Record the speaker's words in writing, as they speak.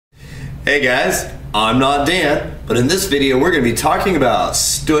Hey guys, I'm not Dan, but in this video we're going to be talking about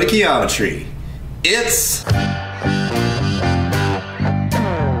stoichiometry. It's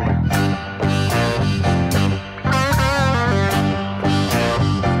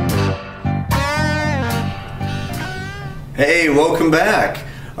Hey, welcome back.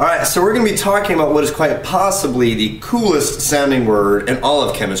 Alright, so we're going to be talking about what is quite possibly the coolest sounding word in all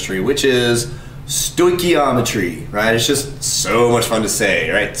of chemistry, which is stoichiometry, right? It's just so much fun to say,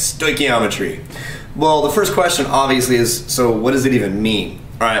 right? Stoichiometry. Well, the first question obviously is, so what does it even mean?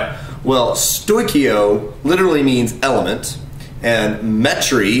 Alright, well, stoichio literally means element, and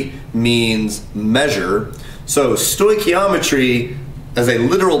metry means measure. So stoichiometry, as a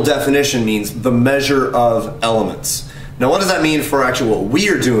literal definition, means the measure of elements. Now, what does that mean for actually what we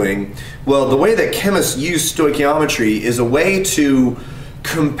are doing? Well, the way that chemists use stoichiometry is a way to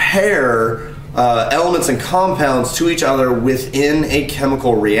compare elements and compounds to each other within a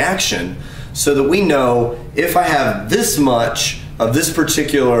chemical reaction, so that we know if I have this much of this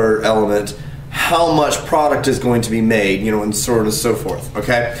particular element, how much product is going to be made, and sort of so forth,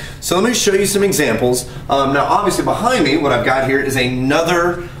 okay? So let me show you some examples. Now, obviously behind me, what I've got here is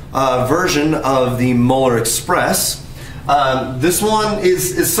another version of the Molar Express. This one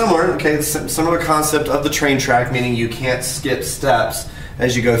is similar, okay, similar concept of the train track, meaning you can't skip steps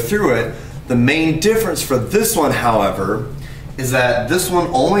as you go through it. The main difference for this one, however, is that this one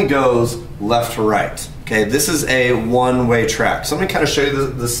only goes left to right. Okay, this is a one-way track. So I'm going to kind of show you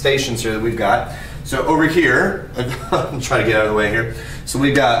the stations here that we've got. So over here, I'm trying to get out of the way here. So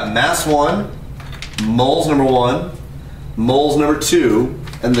we've got mass 1, moles number 1, moles number 2,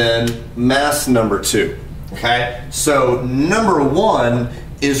 and then mass number 2. Okay, so number 1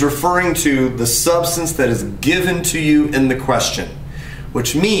 is referring to the substance that is given to you in the question,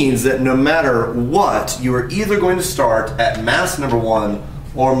 which means that no matter what, you are either going to start at mass number 1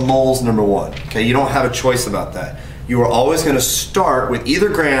 or moles number 1. Okay, you don't have a choice about that. You are always going to start with either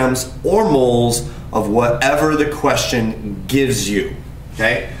grams or moles of whatever the question gives you.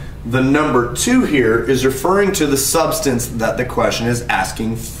 Okay, the number 2 here is referring to the substance that the question is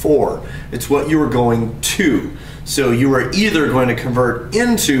asking for. It's what you are going to. So you are either going to convert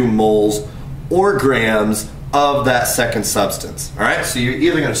into moles or grams of that second substance. Alright, so you're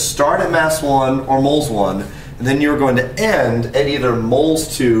either going to start at mass 1 or moles 1, and then you're going to end at either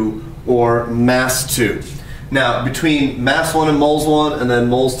moles 2 or mass 2. Now, between mass 1 and moles 1, and then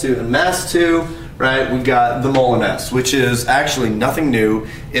moles 2 and mass 2, right, we've got the molar mass, which is actually nothing new.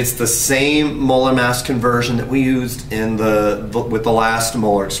 It's the same molar mass conversion that we used with the last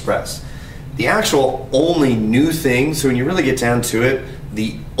Molar Express. The actual only new thing, so when you really get down to it,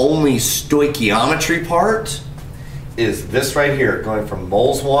 the only stoichiometry part is this right here, going from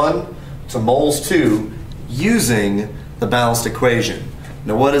moles 1 to moles 2 using the balanced equation.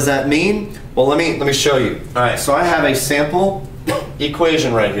 Now, what does that mean? Well, let me show you. All right, so I have a sample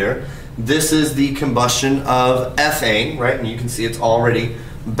equation right here. This is the combustion of ethane, right? And you can see it's already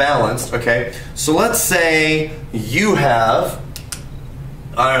balanced, okay? So let's say you have,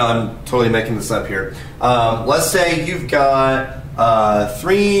 I don't know, I'm totally making this up here. Let's say you've got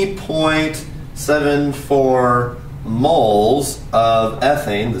 3.74 moles of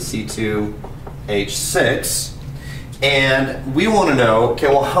ethane, the C2H6, and we want to know, okay,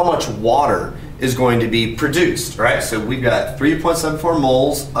 well, how much water is going to be produced, right? So we've got 3.74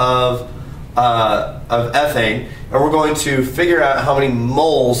 moles of ethane, and we're going to figure out how many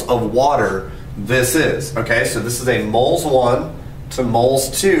moles of water this is, okay? So this is a moles 1 to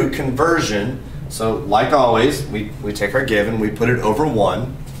moles 2 conversion. So like always, we take our given, we put it over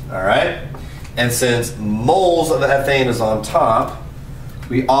 1, all right? And since moles of ethane is on top,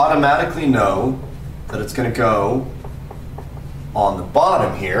 we automatically know that it's going to go on the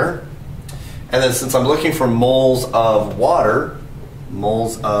bottom here. And then since I'm looking for moles of water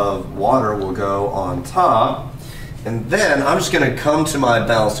will go on top. And then I'm just going to come to my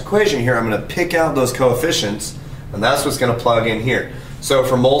balanced equation here. I'm going to pick out those coefficients, and that's what's going to plug in here. So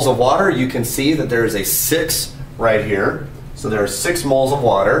for moles of water, you can see that there is a 6 right here. So there are 6 moles of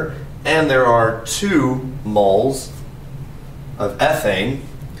water, and there are 2 moles of ethane,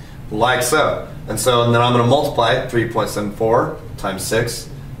 like so. And so then I'm going to multiply 3.74 times 6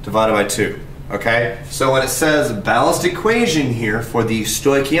 divided by 2. Okay? So when it says balanced equation here for the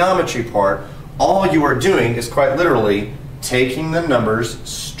stoichiometry part, all you are doing is quite literally taking the numbers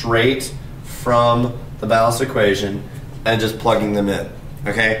straight from the balanced equation and just plugging them in.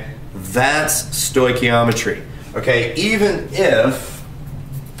 Okay? That's stoichiometry. Okay? Even if,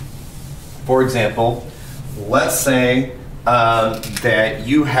 for example, let's say that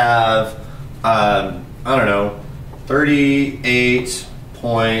you have, I don't know, 38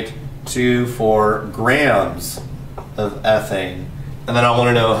 0.24 grams of ethane. And then I want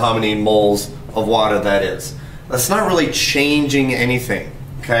to know how many moles of water that is. That's not really changing anything,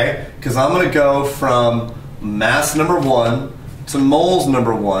 okay? Because I'm going to go from mass number 1 to moles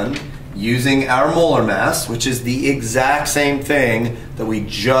number 1 using our molar mass, which is the exact same thing that we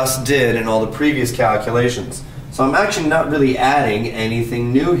just did in all the previous calculations. So I'm actually not really adding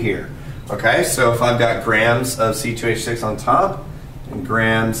anything new here. Okay, so if I've got grams of C2H6 on top and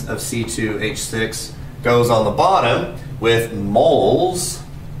grams of C2H6 goes on the bottom with moles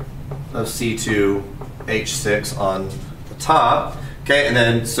of C2H6 on the top. Okay, and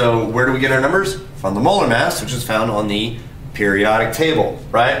then so where do we get our numbers? From the molar mass, which is found on the periodic table,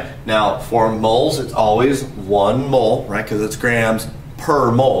 right? Now for moles, it's always 1 mole, right? Because it's grams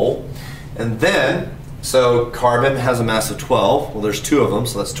per mole. And then, so carbon has a mass of 12, well there's 2 of them,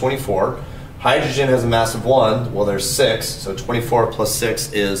 so that's 24. Hydrogen has a mass of 1, well there's 6, so 24 plus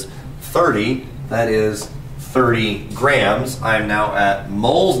 6 is 30. That is 30 grams. I'm now at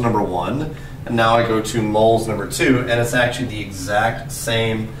moles number 1, and now I go to moles number 2, and it's actually the exact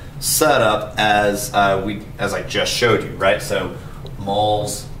same setup as I just showed you, right? So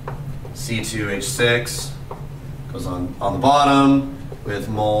moles C2H6 goes on the bottom with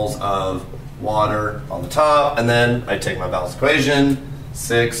moles of water on the top, and then I take my balanced equation,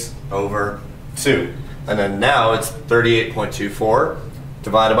 6 over 2. And then now it's 38.24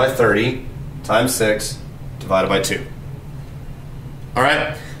 divided by 30 times 6 divided by 2. All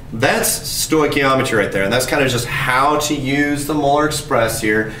right, that's stoichiometry right there, and that's kind of just how to use the Molar Express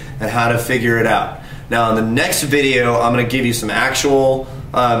here and how to figure it out. Now in the next video, I'm going to give you some actual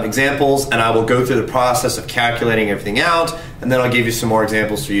examples, and I will go through the process of calculating everything out, and then I'll give you some more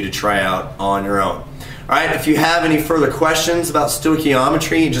examples for you to try out on your own. All right, if you have any further questions about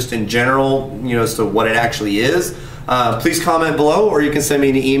stoichiometry, just in general, as to what it actually is, please comment below, or you can send me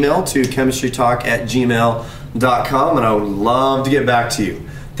an email to chemistrytalk@gmail.com, and I would love to get back to you.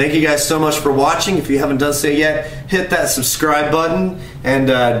 Thank you guys so much for watching. If you haven't done so yet, hit that subscribe button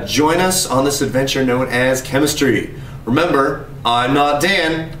and join us on this adventure known as chemistry. Remember, I'm not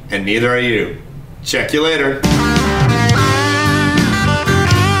Dan, and neither are you. Check you later.